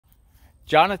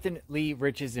Jonathan Lee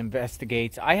Riches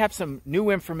investigates. I have some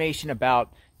new information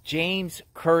about James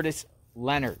Curtis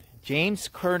Leonard. James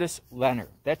Curtis Leonard.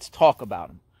 Let's talk about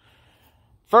him.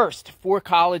 First, 4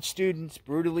 college students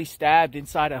brutally stabbed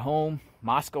inside a home,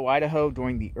 Moscow, Idaho,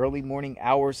 during the early morning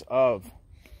hours of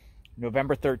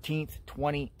November 13th,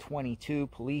 2022.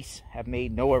 Police have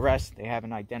made no arrests. They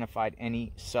haven't identified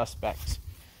any suspects.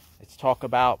 Let's talk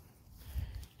about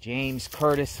James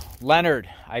Curtis Leonard.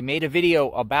 I made a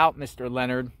video about Mr.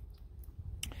 Leonard,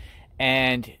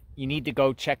 and you need to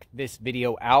go check this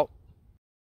video out.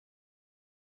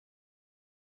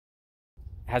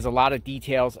 It has a lot of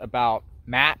details about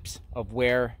maps of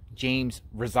where James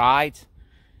resides.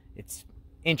 It's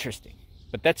interesting.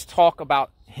 But let's talk about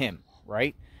him,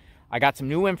 right? I got some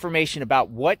new information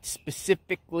about what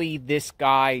specifically this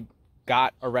guy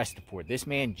got arrested for. This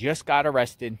man just got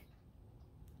arrested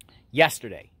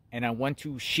yesterday, and I want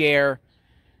to share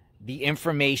the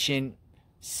information,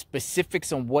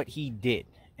 specifics on what he did,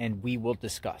 and we will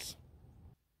discuss.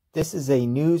 This is a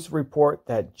news report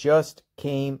that just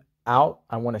came out.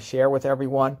 I want to share with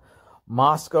everyone.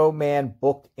 Moscow man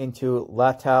booked into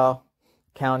Leonard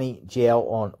County Jail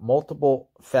on multiple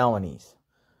felonies.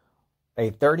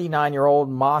 A 39-year-old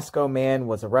Moscow man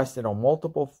was arrested on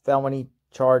multiple felony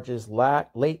charges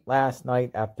late last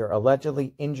night after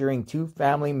allegedly injuring 2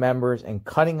 family members and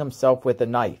cutting himself with a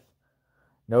knife.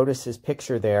 Notice his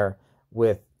picture there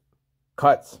with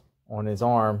cuts on his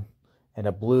arm and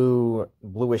a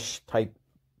bluish type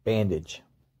bandage.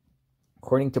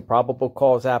 According to probable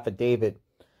cause affidavit,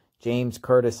 James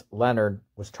Curtis Leonard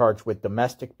was charged with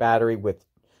domestic battery with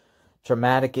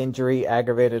traumatic injury,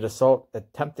 aggravated assault,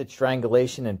 attempted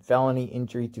strangulation, and felony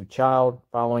injury to child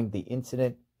following the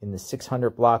incident in the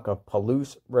 600 block of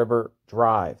Palouse River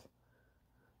Drive.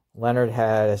 Leonard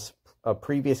has a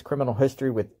previous criminal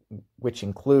history which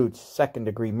includes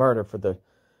second-degree murder for the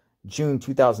June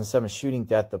 2007 shooting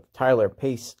death of Tyler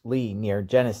Pace Lee near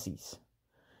Genesee.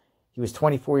 He was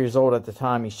 24 years old at the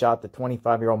time he shot the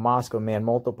 25-year-old Moscow man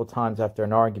multiple times after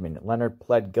an argument. Leonard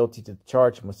pled guilty to the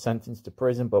charge and was sentenced to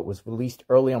prison, but was released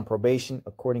early on probation,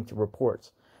 according to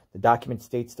reports. The document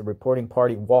states the reporting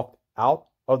party walked out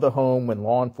of the home when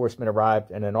law enforcement arrived,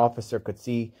 and an officer could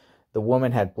see the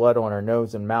woman had blood on her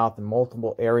nose and mouth, and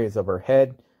multiple areas of her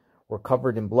head were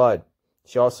covered in blood.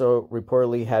 She also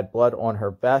reportedly had blood on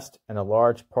her vest, and a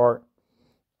large part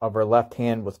of her left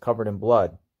hand was covered in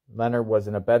blood. Leonard was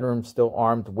in a bedroom still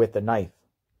armed with a knife.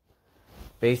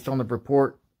 Based on the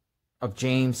report of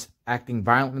James acting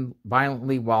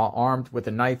violently while armed with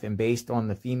a knife, and based on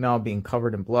the female being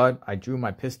covered in blood, I drew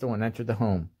my pistol and entered the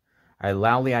home. I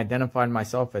loudly identified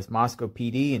myself as Moscow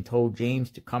PD and told James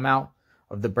to come out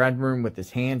of the bedroom with his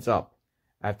hands up.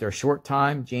 After a short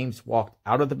time, James walked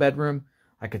out of the bedroom.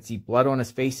 I could see blood on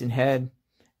his face and head,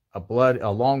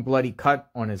 a long bloody cut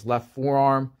on his left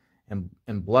forearm,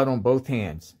 and blood on both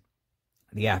hands.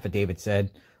 The affidavit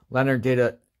said Leonard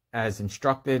did as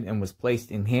instructed and was placed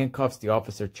in handcuffs. The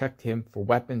officer checked him for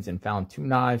weapons and found 2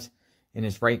 knives in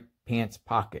his right pants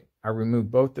pocket. I removed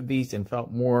both of these and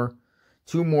felt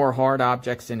 2 more hard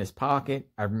objects in his pocket.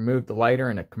 I removed the lighter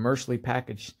and a commercially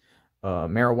packaged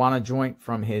marijuana joint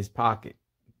from his pocket,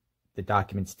 the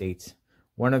document states.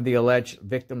 One of the alleged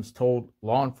victims told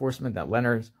law enforcement that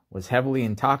Leonard was heavily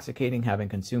intoxicating, having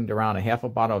consumed around a half a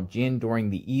bottle of gin during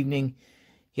the evening.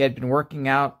 He had been working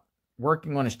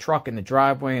on his truck in the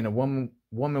driveway, and a woman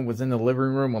was in the living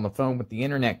room on the phone with the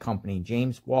internet company.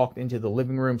 James walked into the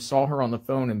living room, saw her on the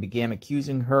phone, and began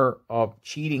accusing her of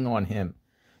cheating on him.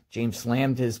 James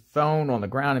slammed his phone on the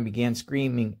ground and began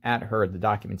screaming at her, the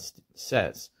document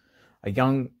says. A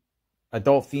young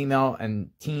adult female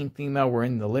and teen female were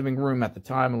in the living room at the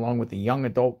time, along with a young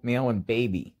adult male and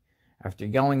baby. After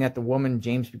yelling at the woman,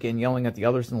 James began yelling at the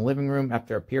others in the living room.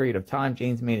 After a period of time,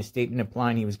 James made a statement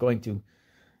implying he was going to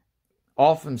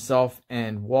off himself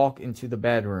and walk into the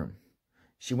bedroom.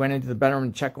 She went into the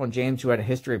bedroom to check on James, who had a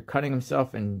history of cutting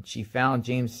himself, and she found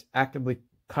James actively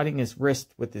cutting his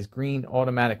wrist with his green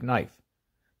automatic knife.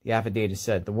 The affidavit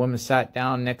said the woman sat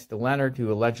down next to Leonard,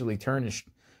 who allegedly turned and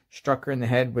struck her in the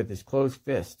head with his closed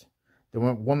fist. The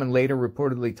woman later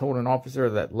reportedly told an officer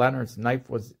that Leonard's knife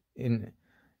was in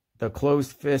the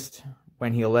closed fist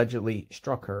when he allegedly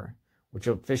struck her, which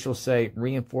officials say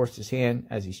reinforced his hand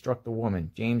as he struck the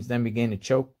woman. James then began to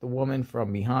choke the woman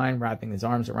from behind, wrapping his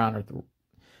arms around her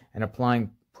and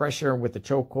applying pressure with the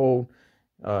chokehold.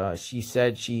 She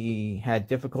said she had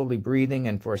difficulty breathing,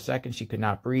 and for a second she could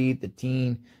not breathe. The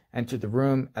teen entered the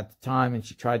room at the time, and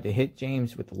she tried to hit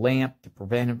James with the lamp to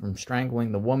prevent him from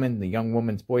strangling the woman. The young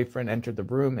woman's boyfriend entered the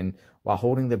room, and while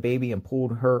holding the baby and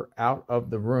pulled her out of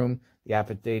the room, the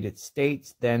affidavit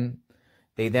states. Then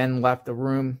They then left the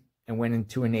room and went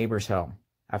into a neighbor's home.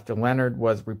 After Leonard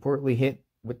was reportedly hit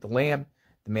with the lamp,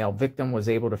 the male victim was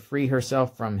able to free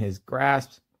herself from his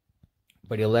grasp,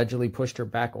 but he allegedly pushed her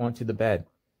back onto the bed,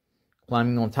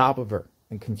 climbing on top of her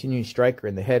and continued to strike her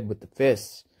in the head with the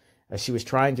fists. As she was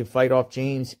trying to fight off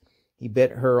James, he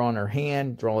bit her on her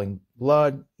hand, drawing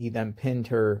blood. He then pinned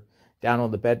her down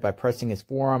on the bed by pressing his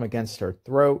forearm against her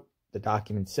throat, the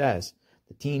document says.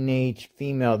 The teenage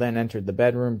female then entered the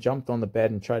bedroom, jumped on the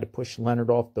bed, and tried to push Leonard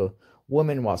off the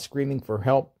woman while screaming for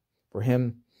help for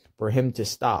him to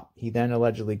stop. He then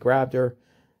allegedly grabbed her,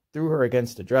 threw her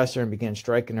against the dresser, and began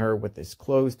striking her with his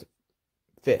closed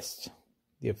fists,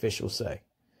 the officials say.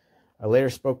 I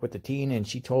later spoke with the teen, and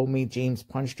she told me James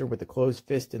punched her with a closed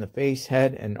fist in the face,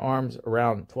 head, and arms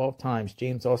around 12 times.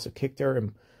 James also kicked her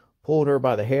and pulled her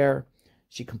by the hair.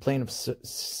 She complained of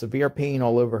severe pain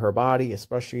all over her body,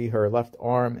 especially her left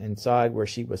arm and side where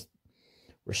she was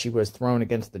thrown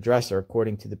against the dresser,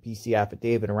 according to the PC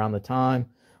affidavit. Around the time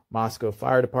Moscow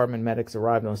Fire Department medics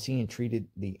arrived on scene and treated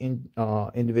the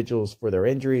individuals for their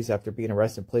injuries. After being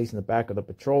arrested and placed in the back of the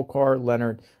patrol car,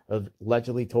 Leonard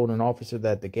allegedly told an officer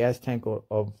that the gas tank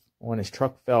on his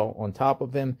truck fell on top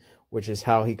of him, which is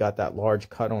how he got that large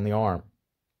cut on the arm.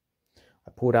 I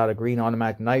pulled out a green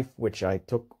automatic knife, which I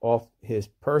took off his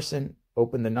person,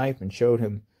 opened the knife, and showed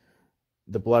him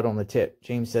the blood on the tip.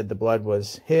 James said the blood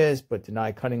was his, but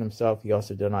denied cutting himself. He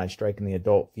also denied striking the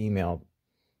adult female.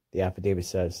 The affidavit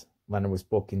says Leonard was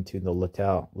booked into the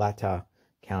Latah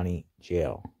County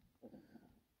Jail.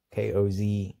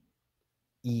 KOZE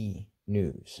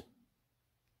News.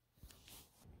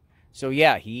 So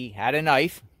yeah, he had a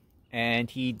knife, and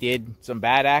he did some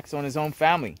bad acts on his own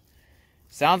family.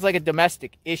 Sounds like a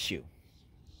domestic issue.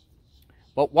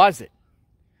 But was it?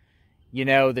 You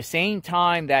know, the same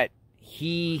time that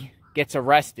he gets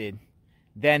arrested,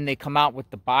 then they come out with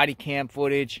the body cam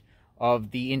footage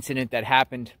of the incident that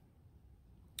happened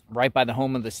right by the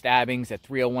home of the stabbings at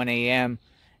 3:01 a.m.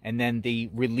 And then the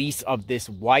release of this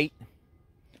white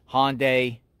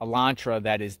Hyundai Elantra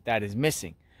that is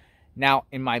missing. Now,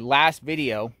 in my last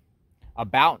video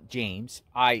about James,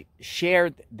 I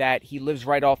shared that he lives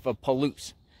right off of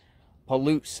Palouse,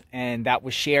 and that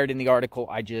was shared in the article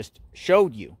I just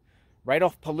showed you, right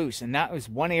off Palouse, and that was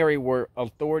one area where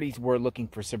authorities were looking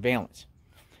for surveillance.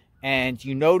 And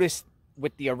you notice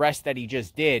with the arrest that he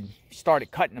just did, he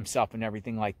started cutting himself and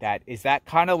everything like that. Is that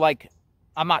kind of like,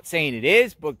 I'm not saying it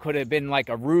is, but could have been like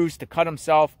a ruse to cut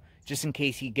himself just in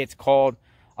case he gets called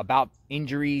about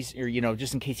injuries, or, you know,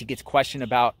 just in case he gets questioned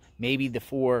about maybe the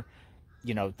four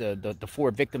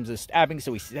victims of stabbing.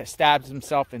 So he stabs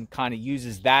himself and kind of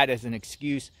uses that as an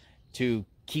excuse to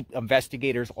keep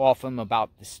investigators off him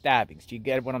about the stabbings. Do you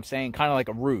get what I'm saying? Kind of like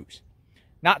a ruse.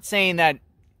 Not saying that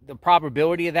the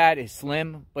probability of that is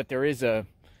slim, but there is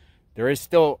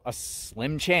still a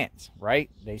slim chance, right?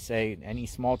 They say any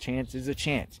small chance is a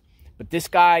chance. But this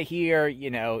guy here,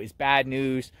 you know, is bad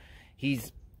news.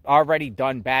 He's already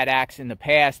done bad acts in the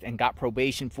past and got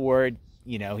probation for it.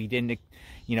 You know, he didn't,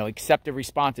 you know, accept the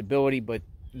responsibility, but,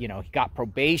 you know, he got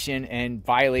probation and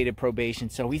violated probation.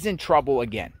 So he's in trouble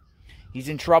again. He's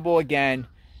in trouble again.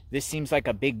 This seems like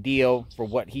a big deal for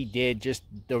what he did, just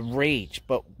the rage.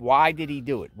 But why did he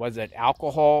do it? Was it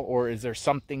alcohol, or is there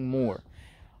something more?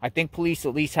 I think police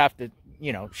at least have to,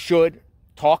 you know, should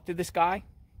talk to this guy,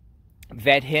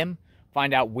 vet him,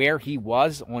 find out where he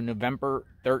was on November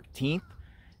 13th.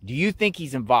 Do you think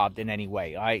he's involved in any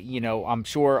way? I'm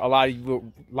sure a lot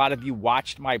of you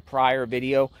watched my prior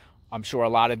video. I'm sure a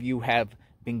lot of you have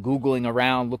been Googling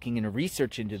around, looking into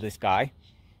research into this guy.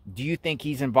 Do you think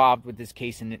he's involved with this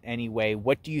case in any way?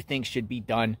 What do you think should be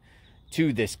done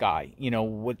to this guy? You know,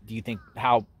 what do you think,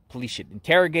 how police should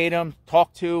interrogate him,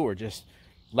 talk to, or just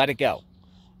let it go?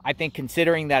 I think,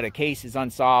 considering that a case is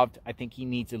unsolved, I think he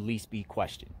needs to at least be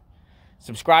questioned.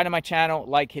 Subscribe to my channel,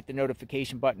 hit the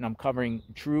notification button. I'm covering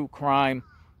true crime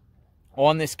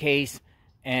on this case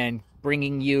and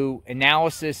bringing you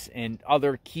analysis and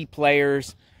other key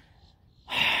players,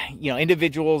 you know,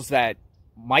 individuals that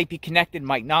might be connected,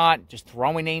 might not, just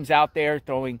throwing names out there,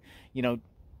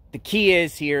 the key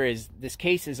is this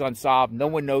case is unsolved. No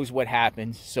one knows what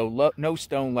happened, so no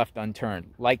stone left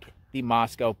unturned. Like the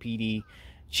Moscow PD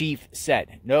chief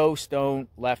said, no stone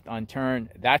left unturned.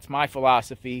 That's my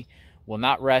philosophy. Will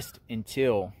not rest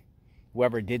until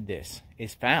whoever did this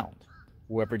is found.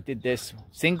 Whoever did this,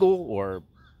 single or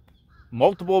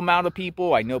multiple amount of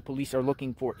people. I know police are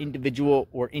looking for individual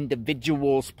or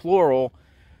individuals, plural,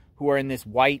 who are in this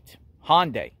white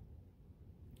Hyundai.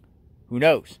 Who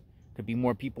knows? Could be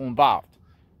more people involved,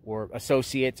 or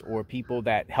associates, or people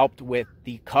that helped with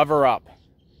the cover-up.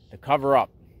 The cover-up.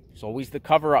 There's always the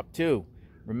cover-up, too.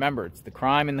 Remember, it's the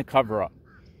crime and the cover-up.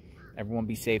 Everyone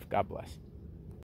be safe. God bless.